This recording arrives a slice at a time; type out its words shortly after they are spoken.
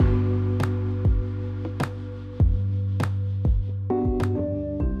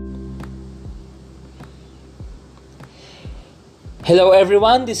Hello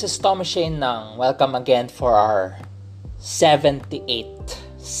everyone, this is Thomas Shane Nang. Welcome again for our 78th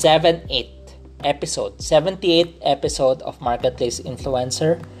episode of Marketplace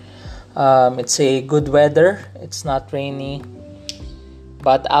Influencer. It's a good weather, it's not rainy,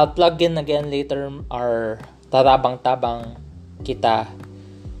 but I'll plug in again later our Tarabang-Tabang Kita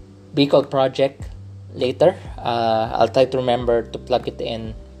Bicol project later. I'll try to remember to plug it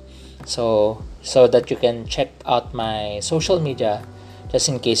in so that you can check out my social media just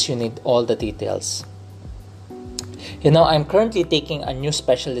in case you need all the details. I'm currently taking a new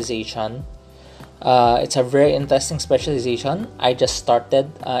specialization. It's a very interesting specialization. I just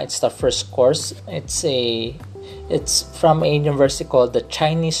started. It's the first course. It's from a university called the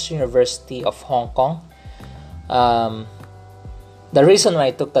Chinese University of Hong Kong. The reason why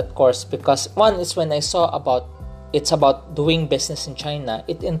I took that course, because one is when I saw it's about doing business in China,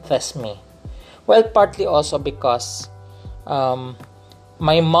 it interests me. Well, partly also because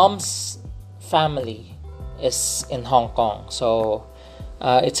my mom's family is in Hong Kong. So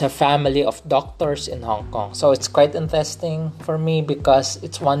it's a family of doctors in Hong Kong. So it's quite interesting for me because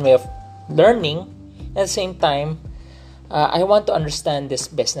it's one way of learning. At the same time, I want to understand this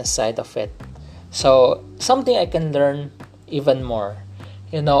business side of it. So something I can learn even more.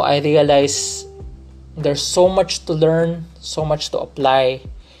 I realize there's so much to learn, so much to apply.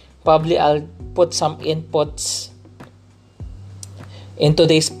 Probably I'll put some inputs in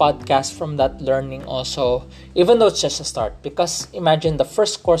today's podcast from that learning also, even though it's just a start. Because imagine the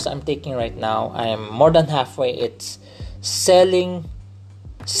first course I'm taking right now, I'm more than halfway. It's selling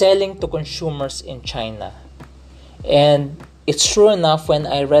to consumers in China. And it's true enough, when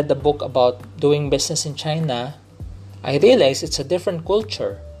I read the book about doing business in China, I realized it's a different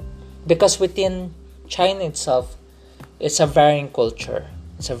culture. Because within China itself, it's a varying culture.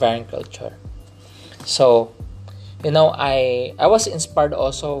 So, I was inspired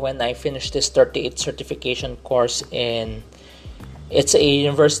also when I finished this 38 certification course it's a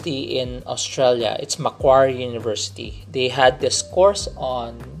university in Australia. It's Macquarie University. They had this course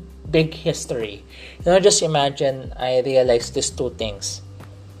on big history. Just imagine, I realized these two things.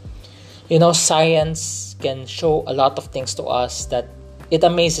 Science can show a lot of things to us that it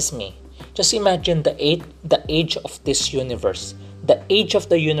amazes me. Just imagine the age of this universe. The age of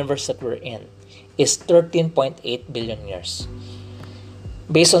the universe that we're in is 13.8 billion years.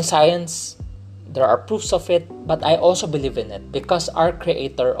 Based on science, there are proofs of it, but I also believe in it because our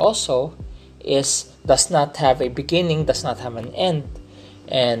Creator also does not have a beginning, does not have an end,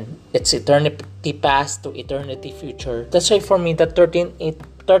 and it's eternity past to eternity future. That's why for me, the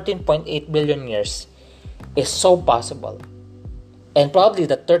 13.8 billion years is so possible. And probably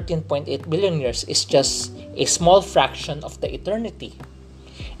the 13.8 billion years is just a small fraction of the eternity.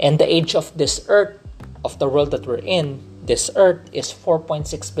 And the age of this earth, of the world that we're in, this earth is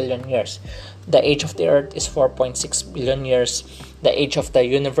 4.6 billion years. The age of the earth is 4.6 billion years. The age of the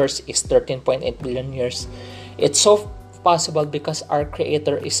universe is 13.8 billion years. It's so possible because our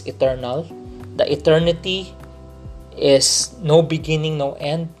Creator is eternal. The eternity is no beginning, no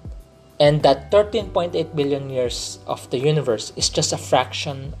end. And that 13.8 billion years of the universe is just a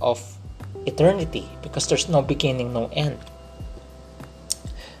fraction of eternity because there's no beginning, no end.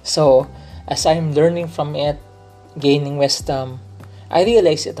 So, as I'm learning from it, gaining wisdom, I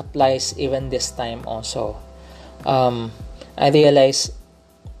realize it applies even this time also. I realize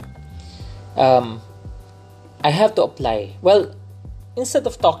I have to apply. Well, instead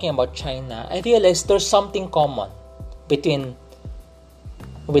of talking about China, I realize there's something common between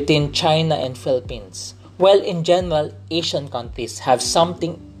China and Philippines. Well, in general, Asian countries have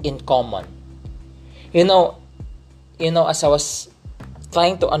something in common. As I was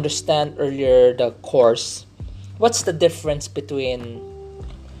trying to understand earlier the course, what's the difference between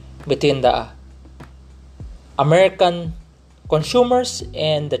the American consumers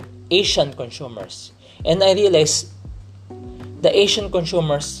and the Asian consumers? And I realized the Asian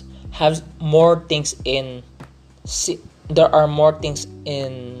consumers have more things there are more things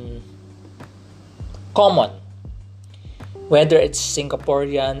in common. Whether it's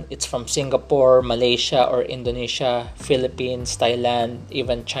Singaporean, it's from Singapore, Malaysia, or Indonesia, Philippines, Thailand,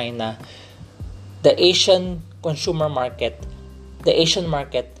 even China. The Asian market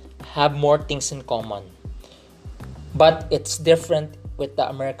have more things in common. But it's different with the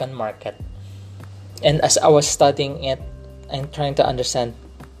American market. And as I was studying it, I'm trying to understand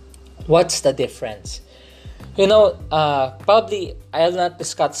what's the difference. Probably I'll not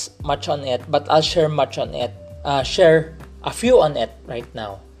discuss much on it, but I'll share a few on it right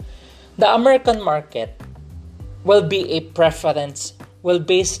now. The American market will be a preference.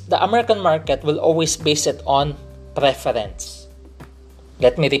 The American market will always base it on preference.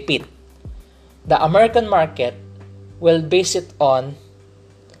 Let me repeat. The American market will base it on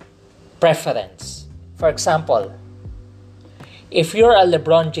preference. For example, if you're a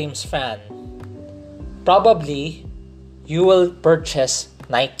LeBron James fan, probably you will purchase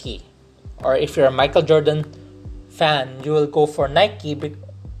Nike. Or if you're a Michael Jordan fan, you will go for Nike,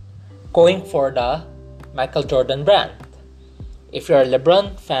 going for the Michael Jordan brand. If you're a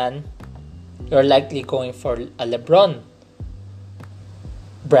LeBron fan, you're likely going for a LeBron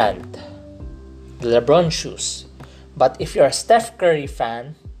brand, the LeBron shoes. But if you're a Steph Curry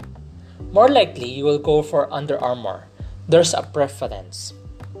fan, more likely you will go for Under Armour. There's a preference.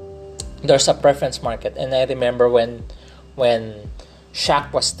 There's a preference market. And I remember when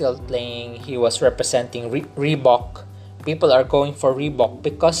Shaq was still playing, he was representing Reebok. People are going for Reebok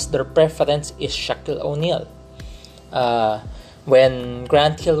because their preference is Shaquille O'Neal. When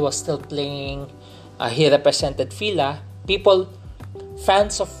Grant Hill was still playing, he represented Fila.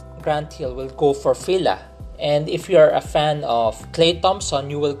 Fans of Grant Hill will go for Fila. And if you're a fan of Klay Thompson,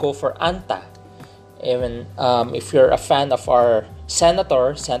 you will go for Anta. Even if you're a fan of our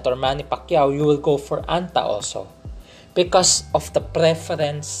Senator Manny Pacquiao, you will go for Anta also. Because of the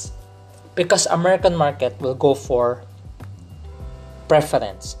preference, because American market will go for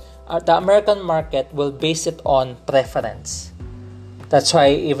preference. The American market will base it on preference. That's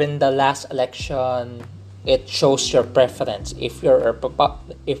why even the last election, it shows your preference. If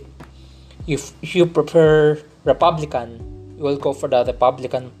you prefer Republican, you will go for the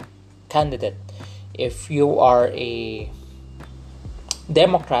Republican candidate. If you are a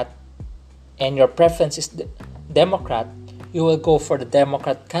Democrat and your preference is Democrat, you will go for the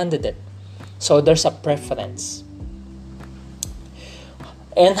Democrat candidate. So there's a preference.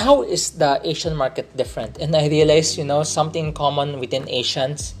 And how is the Asian market different? And I realized, something common within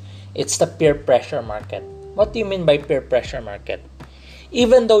Asians, it's the peer pressure market. What do you mean by peer pressure market?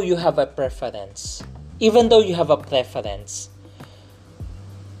 Even though you have a preference,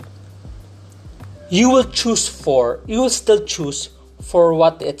 you will still choose for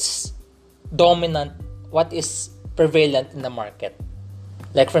what it's dominant, what is prevalent in the market.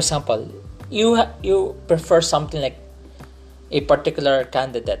 Like for example, you prefer something like a particular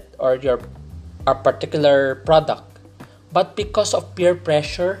candidate or a particular product, but because of peer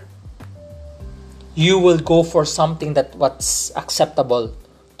pressure, you will go for something that what's acceptable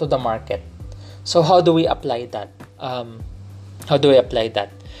to the market. So how do we apply that?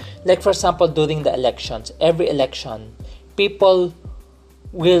 Like for example, during the elections, every election, people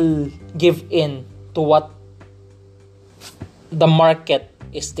will give in to what the market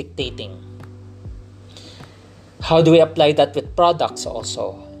is dictating. How do we apply that with products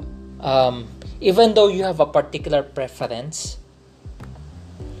also? Even though you have a particular preference,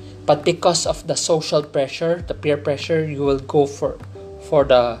 but because of the social pressure, the peer pressure, you will go for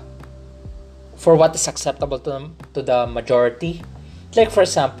what is acceptable to the majority. Like for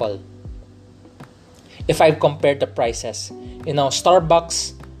example, if I've compared the prices,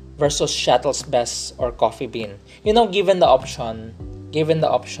 Starbucks versus Shuttle's Best or Coffee Bean, given the option,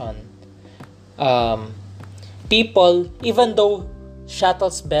 people, even though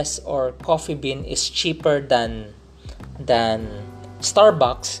Shuttle's Best or Coffee Bean is cheaper than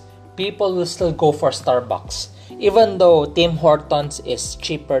Starbucks, people will still go for Starbucks. Even though Tim Hortons is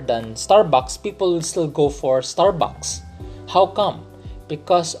cheaper than Starbucks, people will still go for Starbucks. How come?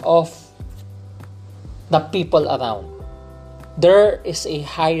 Because of the people around. There is a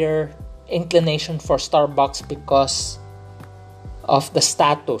higher inclination for Starbucks because of the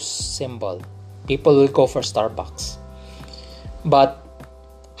status symbol. People will go for Starbucks. But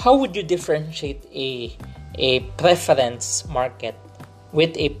how would you differentiate a preference market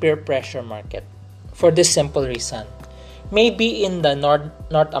with a peer pressure market? For this simple reason. Maybe in the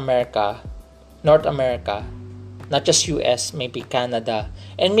North America, not just US, maybe Canada,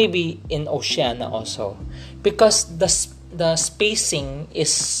 and maybe in Oceania also. Because the spacing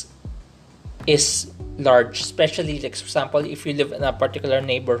is large, especially like for example, if you live in a particular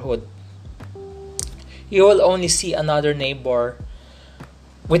neighborhood, you will only see another neighbor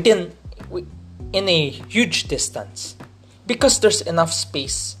in a huge distance. Because there's enough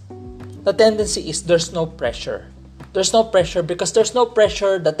space, the tendency is there's no pressure. Because there's no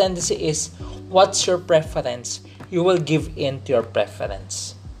pressure, the tendency is what's your preference, you will give in to your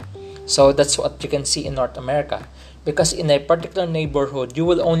preference. So that's what you can see in North America. Because in a particular neighborhood, you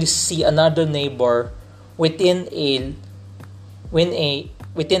will only see another neighbor within a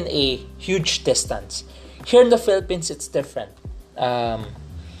huge distance. Here in the Philippines, it's different. Here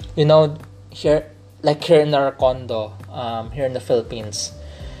in our condo, here in the Philippines,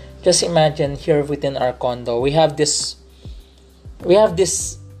 just imagine here within our condo, we have this We have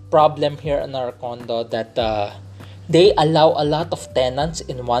this problem here in our condo that they allow a lot of tenants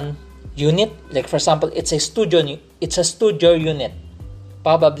in one unit. Like for example, it's a studio unit,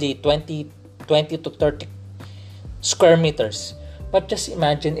 probably 20 to 30 square meters. But just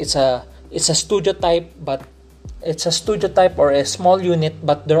imagine it's a studio type, but it's a studio type or a small unit,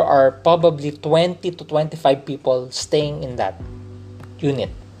 but there are probably 20 to 25 people staying in that unit.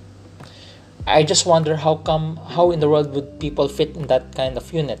 I just wonder how in the world would people fit in that kind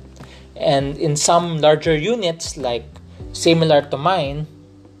of unit. And in some larger units, like similar to mine,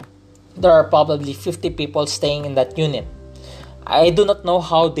 there are probably 50 people staying in that unit. I do not know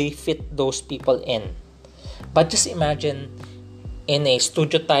how they fit those people in. But just imagine in a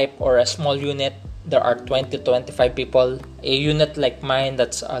studio type or a small unit, there are 20 to 25 people. A unit like mine,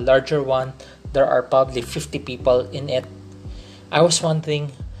 that's a larger one, there are probably 50 people in it. I was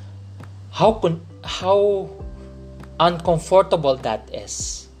wondering how uncomfortable that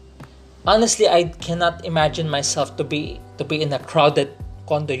is. Honestly, I cannot imagine myself to be in a crowded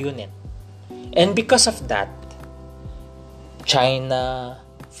condo unit. And because of that, China,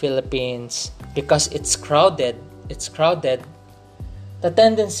 Philippines, because it's crowded, the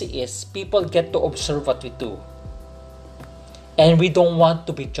tendency is people get to observe what we do. And we don't want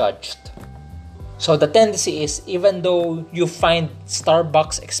to be judged. So the tendency is, even though you find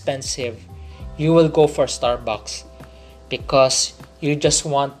Starbucks expensive, you will go for Starbucks because you just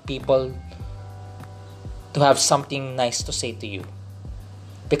want people to have something nice to say to you.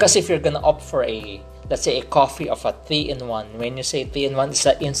 Because if you're gonna opt for let's say a coffee of a 3-in-1, when you say 3-in-1, it's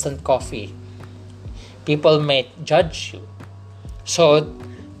an instant coffee, people may judge you. So,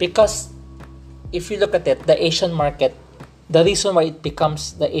 because if you look at it, the Asian market, the reason why it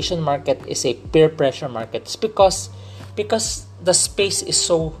becomes the Asian market is a peer pressure market is because the space is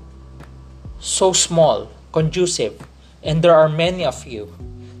so small, conducive, and there are many of you.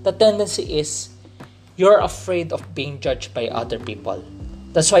 The tendency is you're afraid of being judged by other people.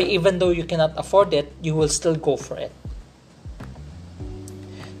 That's why even though you cannot afford it, you will still go for it.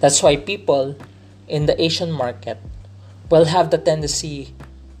 That's why people in the Asian market will have the tendency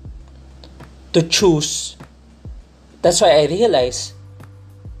to choose. That's why I realize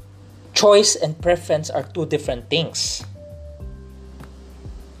choice and preference are two different things.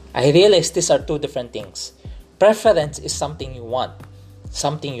 I realize these are two different things. Preference is something you want,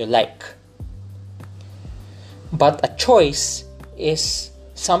 something you like. But a choice is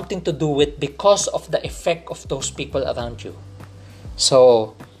something to do with because of the effect of those people around you.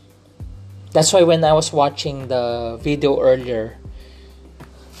 So that's why when I was watching the video earlier,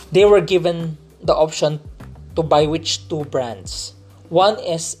 they were given the option to buy which two brands. One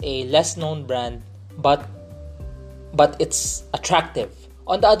is a less known brand, but it's attractive.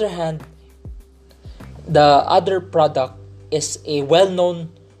 On the other hand, the other product is a well-known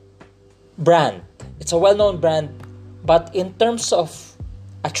brand. It's a well-known brand, but in terms of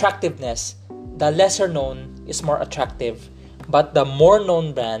attractiveness, the lesser known is more attractive, but the more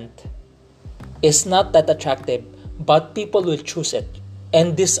known brand is not that attractive, but people will choose it.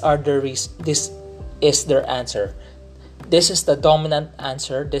 And this is their answer. This is the dominant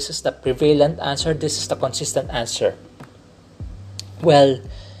answer. This is the prevalent answer. This is the consistent answer. Well,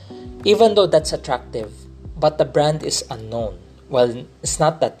 even though that's attractive, but the brand is unknown. Well, it's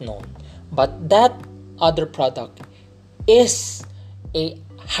not that known. But that other product is a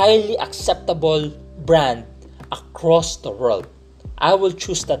highly acceptable brand across the world. I will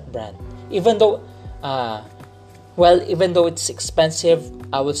choose that brand. Even though it's expensive,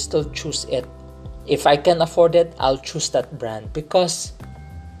 I will still choose it. If I can afford it, I'll choose that brand because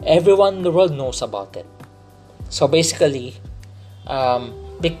everyone in the world knows about it. So basically,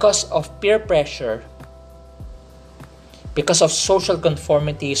 because of peer pressure, because of social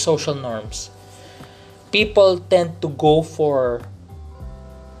conformity, social norms, people tend to go for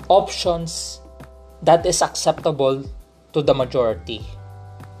options that is acceptable to the majority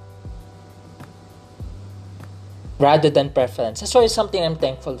rather than preference. That's why it's something I'm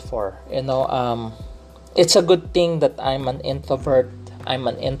thankful for. It's a good thing that I'm an introvert.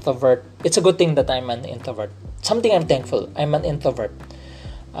 It's a good thing that I'm an introvert. Something I'm thankful. I'm an introvert.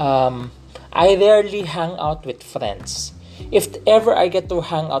 I rarely hang out with friends. If ever I get to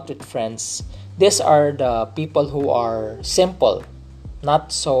hang out with friends, these are the people who are simple,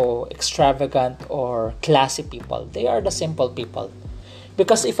 not so extravagant or classy people. They are the simple people.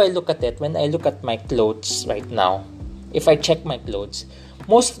 Because if I look at it, when I look at my clothes right now, if I check my clothes,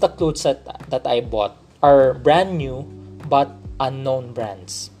 most of the clothes that I bought are brand new but unknown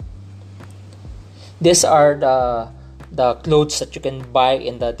brands. These are the clothes that you can buy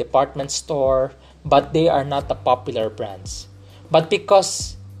in the department store, but they are not the popular brands. But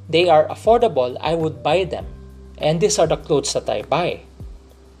because they are affordable, I would buy them. And these are the clothes that I buy.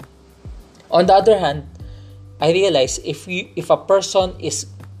 On the other hand, I realize if a person is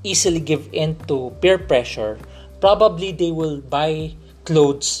easily give in to peer pressure, probably they will buy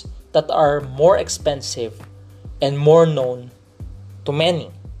clothes that are more expensive and more known to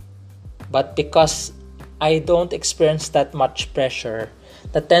many. But because I don't experience that much pressure,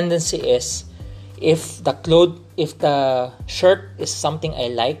 the tendency is if the shirt is something I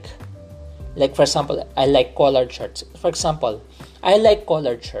like for example, I like collared shirts. For example, I like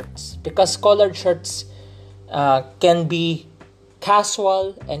collared shirts because collared shirts can be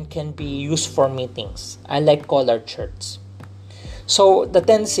casual and can be used for meetings. I like collared shirts. So the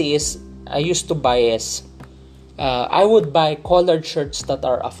tendency is I used to buy is I would buy collared shirts that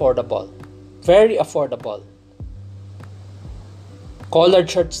are affordable, very affordable. Collared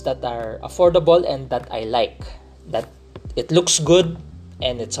shirts that are affordable and that I like, that it looks good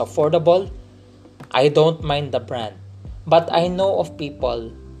and it's affordable. I don't mind the brand. But I know of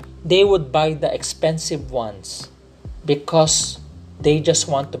people, they would buy the expensive ones because they just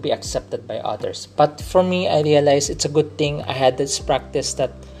want to be accepted by others. But for me, I realize it's a good thing I had this practice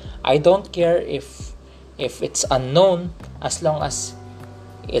that I don't care if it's unknown, as long as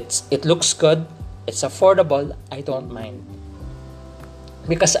it looks good, it's affordable, I don't mind.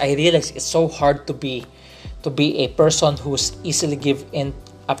 Because I realize it's so hard to be a person who's easily gives in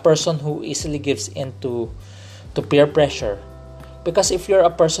to peer pressure. Because if you're a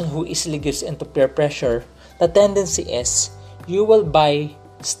person who easily gives into peer pressure, the tendency is you will buy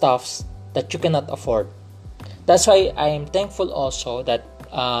stuffs that you cannot afford. That's why I am thankful also that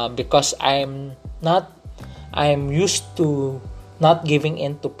because I'm used to not giving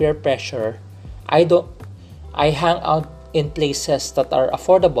in to peer pressure, I hang out in places that are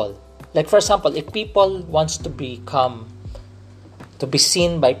affordable. Like for example, if people wants to be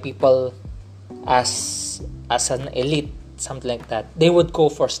seen by people as an elite, something like that, they would go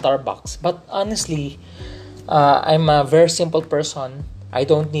for Starbucks. But honestly, I'm a very simple person. I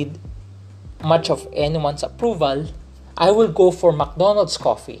don't need much of anyone's approval. I will go for McDonald's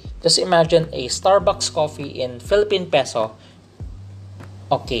coffee. Just imagine a Starbucks coffee in Philippine peso.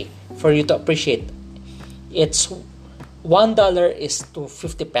 Okay, for you to appreciate, it's $1 is to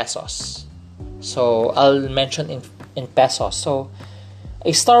 50 pesos. So I'll mention in pesos. So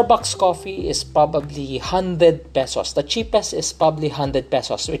a Starbucks coffee is probably 100 pesos. The cheapest is probably 100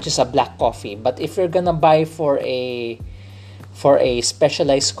 pesos, which is a black coffee. But if you're gonna buy for a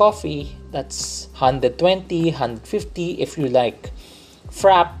specialized coffee, that's 120, 150. If you like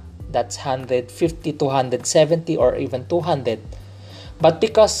frap, that's 150 to 170 or even 200. But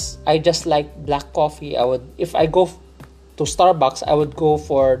because I just like black coffee, if I go to Starbucks, I would go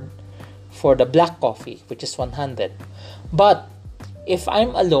for the black coffee, which is 100. But if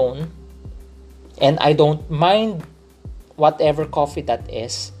I'm alone and I don't mind whatever coffee that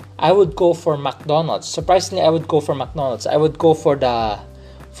is, I would go for McDonald's. Surprisingly, I would go for McDonald's. I would go for the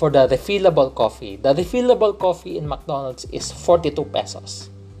refillable coffee. The refillable coffee in McDonald's is 42 pesos.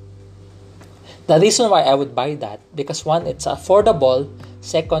 The reason why I would buy that, because one, it's affordable.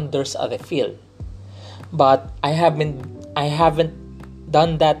 Second, there's a refill. But I haven't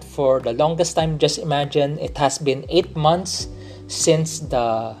done that for the longest time. Just imagine, it has been 8 months since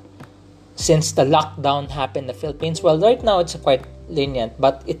the lockdown happened in the Philippines. Well, right now it's quite lenient,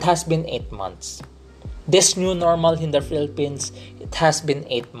 but it has been 8 months. This new normal in the Philippines, it has been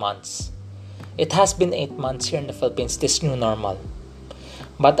 8 months. It has been 8 months here in the Philippines, this new normal.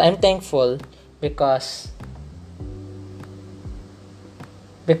 But I'm thankful because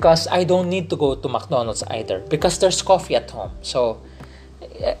I don't need to go to McDonald's either, because there's coffee at home. So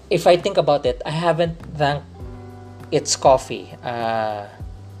if I think about it, I haven't drank its coffee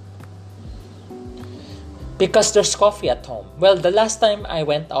because there's coffee at home. Well, the last time I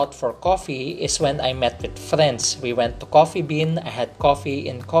went out for coffee is when I met with friends. We went to Coffee Bean. I had coffee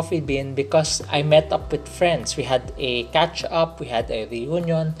in Coffee Bean because I met up with friends. We had a catch up, we had a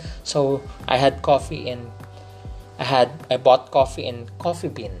reunion. So I had coffee in I bought coffee in Coffee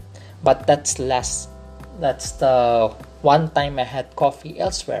Bean. But that's the one time I had coffee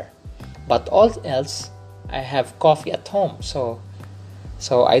elsewhere. But all else, I have coffee at home. So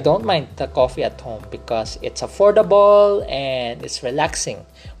I don't mind the coffee at home because it's affordable and it's relaxing.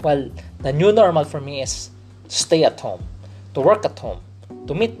 Well, the new normal for me is to stay at home, to work at home,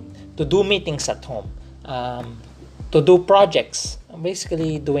 to do meetings at home, to do projects,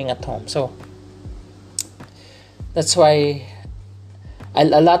 basically doing at home. So that's why a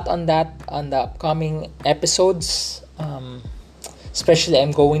lot on that on the upcoming episodes. Especially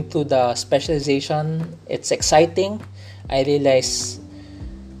I'm going through the specialization. It's exciting. I realize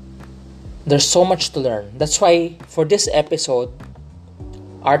there's so much to learn. That's why for this episode,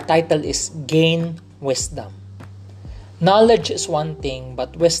 our title is Gain Wisdom. Knowledge is one thing,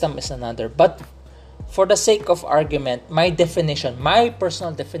 but wisdom is another. But for the sake of argument, my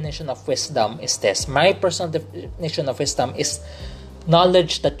personal definition of wisdom is this. My personal definition of wisdom is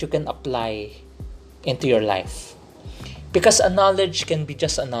knowledge that you can apply into your life. Because a knowledge can be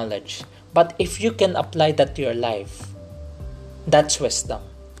just a knowledge. But if you can apply that to your life, that's wisdom.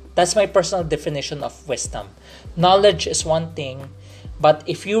 That's my personal definition of wisdom. Knowledge is one thing, but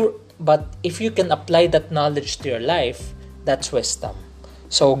if you can apply that knowledge to your life, that's wisdom.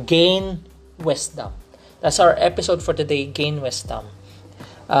 So gain wisdom. That's our episode for today. Gain wisdom.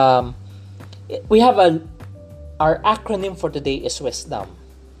 We have our acronym for today is wisdom.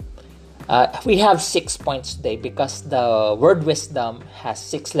 We have 6 points today because the word wisdom has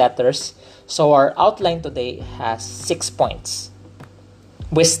 6 letters. So our outline today has 6 points.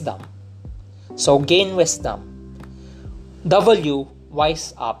 Wisdom. So gain wisdom. W,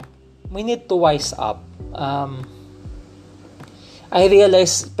 wise up. We need to wise up. I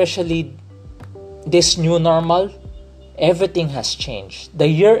realize, especially this new normal, everything has changed. The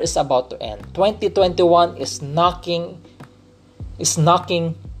year is about to end. 2021 is knocking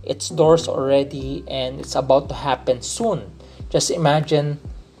its doors already, and it's about to happen soon. Just imagine,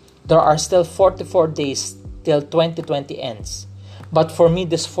 there are still 44 days till 2020 ends. But for me,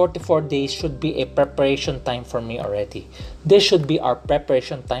 this 44 days should be a preparation time for me already. This should be our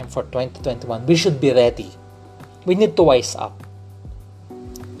preparation time for 2021. We should be ready. We need to wise up.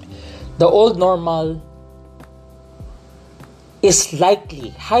 The old normal is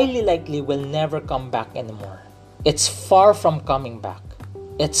highly likely, will never come back anymore. It's far from coming back.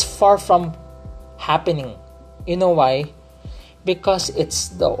 It's far from happening. You know why? Because it's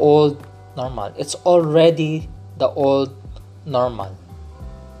the old normal. It's already the old normal.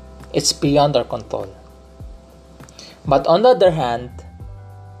 It's beyond our control. But on the other hand,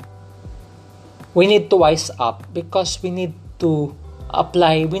 we need to wise up because we need to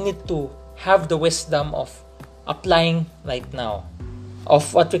apply, we need to have the wisdom of applying right now,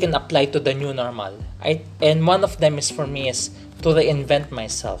 of what we can apply to the new normal. And one of them is, for me, is to reinvent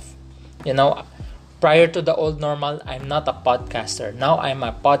myself. Prior to the old normal, I'm not a podcaster. Now I'm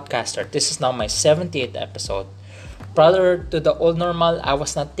a podcaster. This is now my 78th episode. Prior to the old normal, I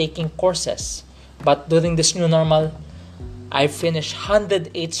was not taking courses. But during this new normal, I finished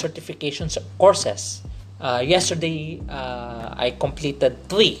 108 certifications courses. Yesterday, I completed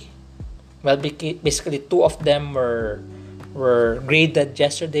 3. Well, basically 2 of them were graded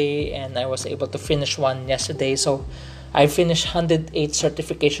yesterday, and I was able to finish one yesterday. So I finished 108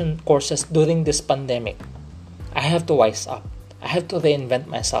 certification courses during this pandemic. I have to wise up. I have to reinvent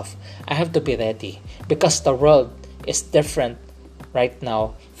myself. I have to be ready because the world is different right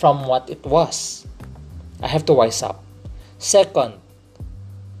now from what it was. I have to wise up. Second,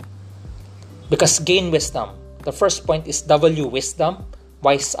 because gain wisdom. The first point is W, wisdom,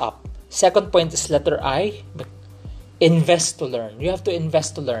 wise up. Second point is letter I, invest to learn. You have to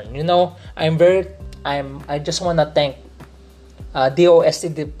invest to learn. I just want to thank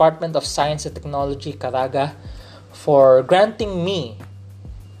DOST, Department of Science and Technology, Caraga, for granting me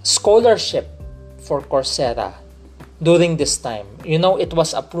scholarship for Coursera during this time. It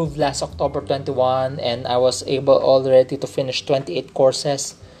was approved last October 21, and I was able already to finish 28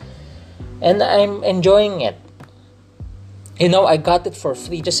 courses, and I'm enjoying it. I got it for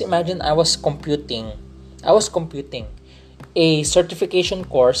free. Just imagine, I was computing. A certification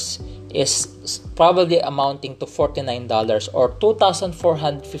course is probably amounting to $49 or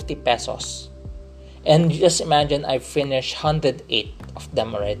 2,450 pesos. And just imagine, I finished 108 of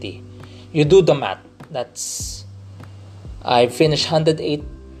them already. You do the math. I finished 108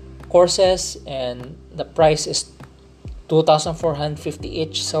 courses, and the price is 2,450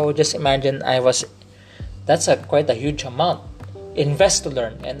 each. So just imagine, that's quite a huge amount. Invest to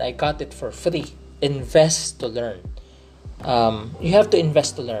learn, and I got it for free. Invest to learn. You have to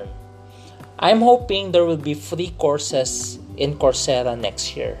invest to learn. I'm hoping there will be free courses in Coursera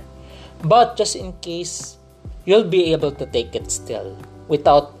next year. But just in case, you'll be able to take it still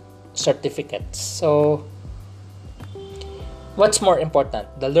without certificates. So, what's more important,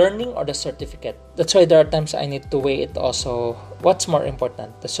 the learning or the certificate? That's why there are times I need to weigh it also. What's more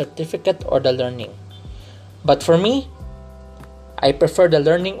important, the certificate or the learning? But for me, I prefer the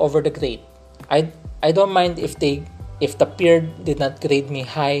learning over the grade. I don't mind if the peer did not grade me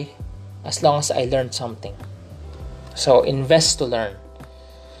high, as long as I learned something. So invest to learn.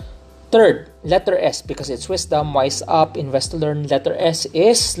 Third, letter S, because it's wisdom, wise up, invest to learn. Letter S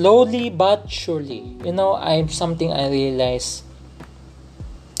is slowly but surely. Something I realize.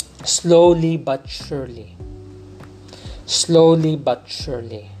 Slowly but surely. Slowly but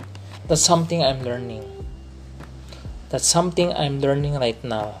surely. That's something I'm learning. That's something I'm learning right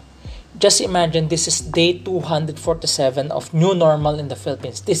now. Just imagine, this is day 247 of new normal in the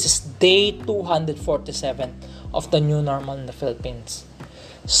Philippines. This is day 247 of the new normal in the Philippines.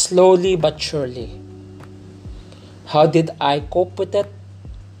 Slowly but surely. How did I cope with it?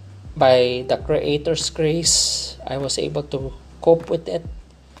 By the Creator's grace, I was able to cope with it.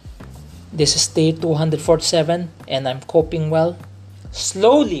 This is day 247 and I'm coping well.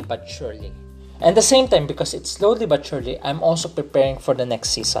 Slowly but surely. And at the same time, because it's slowly but surely, I'm also preparing for the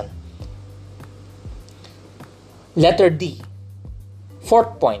next season. Letter D.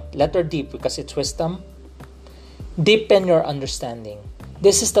 Fourth point, letter D, because it's wisdom. Deepen your understanding.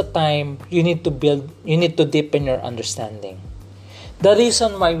 This is the time you need to deepen your understanding. The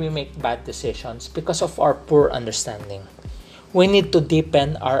reason why we make bad decisions, because of our poor understanding. We need to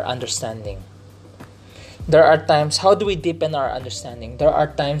deepen our understanding. There are times, how do we deepen our understanding? There are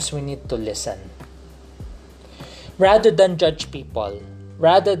times we need to listen. Rather than judge people,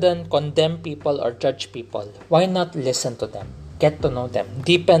 rather than condemn people or judge people, why not listen to them? Get to know them.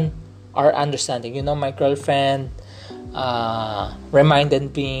 Deepen our understanding. My girlfriend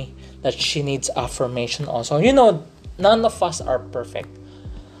reminded me that she needs affirmation also. None of us are perfect.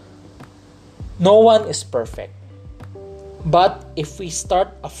 No one is perfect. But if we start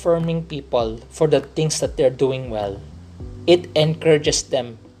affirming people for the things that they're doing well, it encourages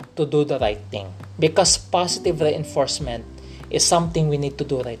them to do the right thing. Because positive reinforcement is something we need to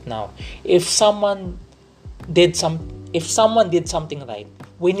do right now. If someone did something right,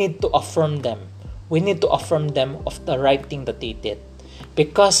 we need to affirm them. We need to affirm them of the right thing that they did.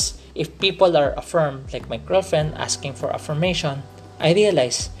 Because if people are affirmed, like my girlfriend asking for affirmation, I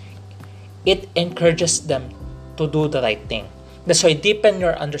realize it encourages them to do the right thing. That's why deepen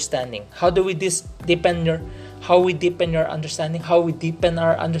your understanding. How do we deepen your understanding? How we deepen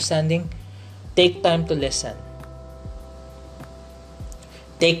our understanding? Take time to listen.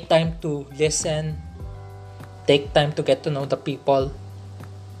 Take time to listen. Take time to get to know the people.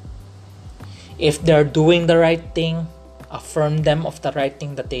 If they're doing the right thing, affirm them of the right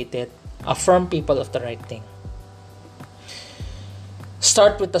thing that they did. Affirm people of the right thing.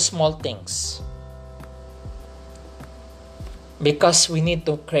 Start with the small things. Because we need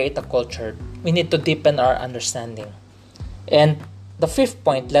to create a culture. We need to deepen our understanding. And the fifth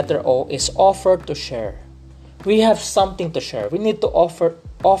point, letter O, is offer to share. We have something to share. We need to offer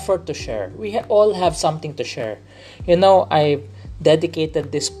to share. We all have something to share. I've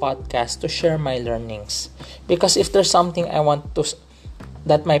dedicated this podcast to share my learnings. Because if there's something I want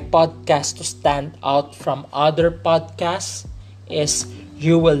that my podcast to stand out from other podcasts, is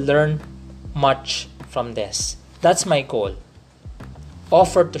you will learn much from this. That's my goal.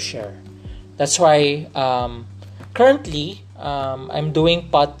 Offer to share. That's why currently I'm doing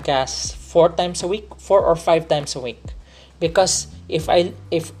podcasts 4 or 5 times a week. Because if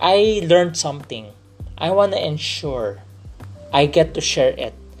I learned something, I want to ensure I get to share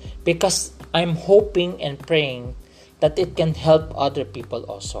it. Because I'm hoping and praying that it can help other people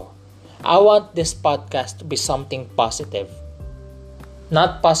also. I want this podcast to be something positive.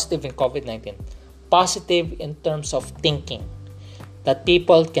 Not positive in COVID-19. Positive in terms of thinking that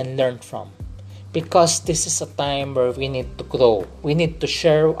people can learn from. Because this is a time where we need to grow. We need to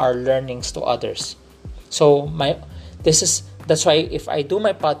share our learnings to others. So that's why if I do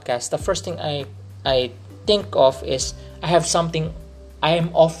my podcast, the first thing I think of is I am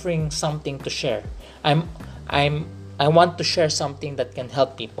offering something to share. I want to share something that can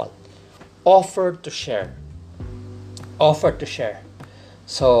help people. Offer to share. Offer to share.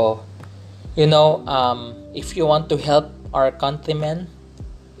 So, if you want to help our countrymen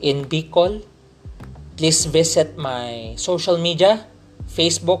in Bicol, please visit my social media,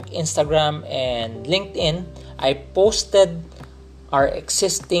 Facebook, Instagram, and LinkedIn. I posted our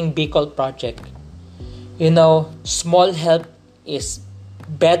existing Bicol project. Small help is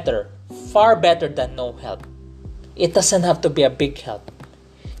better, far better than no help. It doesn't have to be a big help.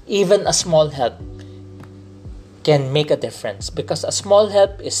 Even a small help can make a difference, because a small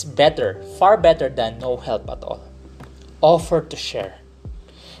help is better, far better than no help at all. Offer to share.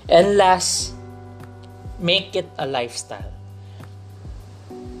 And last, make it a lifestyle.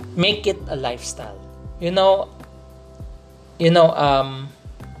 Make it a lifestyle.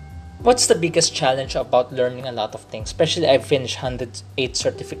 What's the biggest challenge about learning a lot of things? Especially I finished 108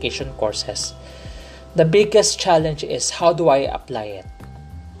 certification courses. The biggest challenge is, how do I apply it?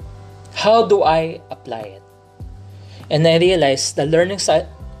 How do I apply it? And I realized the learnings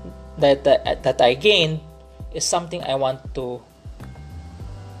that I gained is something I want to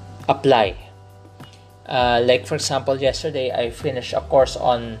apply. Like for example, yesterday I finished a course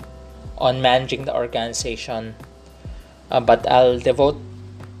on managing the organization, but I'll devote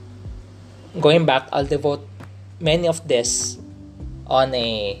many of this on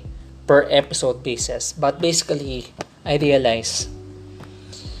a per episode basis. But basically, I realize,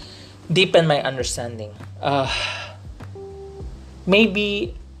 deepen my understanding.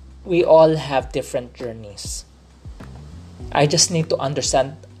 Maybe we all have different journeys. I just need to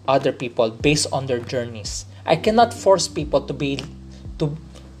understand other people based on their journeys. I cannot force people to be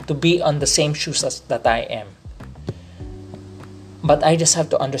on the same shoes as that I am. But I just have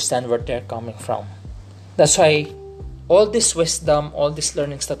to understand where they're coming from. That's why all this wisdom, all these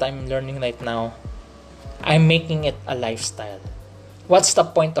learnings that I'm learning right now, I'm making it a lifestyle. What's the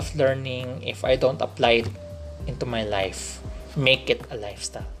point of learning if I don't apply it into my life? Make it a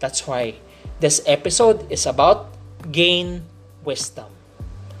lifestyle. That's why this episode is about gain wisdom.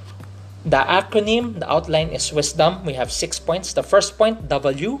 The acronym, the outline is wisdom. We have 6 points. The first point,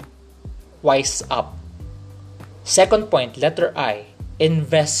 W, wise up. Second point, letter I,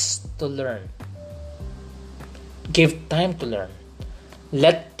 invest to learn. Give time to learn.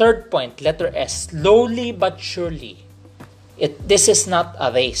 Third point, letter S, slowly but surely. This is not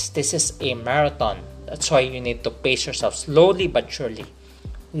a race. This is a marathon. That's why you need to pace yourself slowly but surely.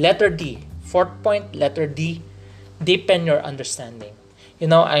 Letter D, fourth point, letter D, deepen your understanding.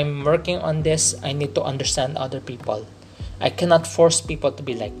 I'm working on this. I need to understand other people. I cannot force people to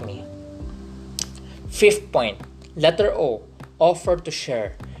be like me. Fifth point, letter O, offer to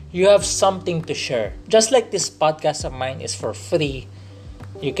share. You have something to share. Just like this podcast of mine is for free,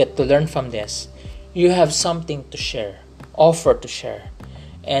 you get to learn from this. You have something to share. Offer to share.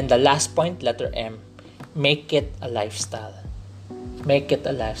 And the last point, letter M, make it a lifestyle. Make it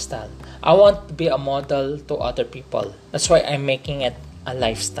a lifestyle. I want to be a model to other people. That's why I'm making it a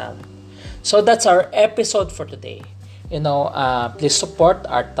lifestyle. So that's our episode for today. Please support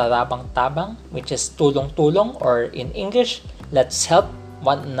our Tarabang Tabang, which is tulong-tulong, or in English, let's help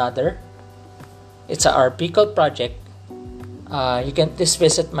one another. It's our Bicol project. You can please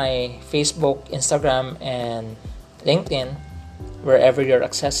visit my Facebook, Instagram, and LinkedIn, wherever you're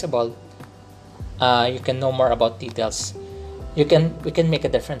accessible. You can know more about details. We can make a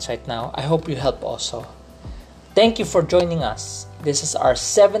difference right now. I hope you help also. Thank you for joining us. This is our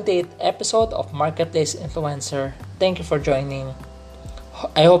 78th episode of Marketplace Influencer. Thank you for joining.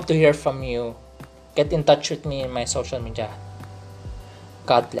 I hope to hear from you. Get in touch with me in my social media.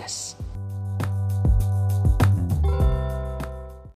 God bless.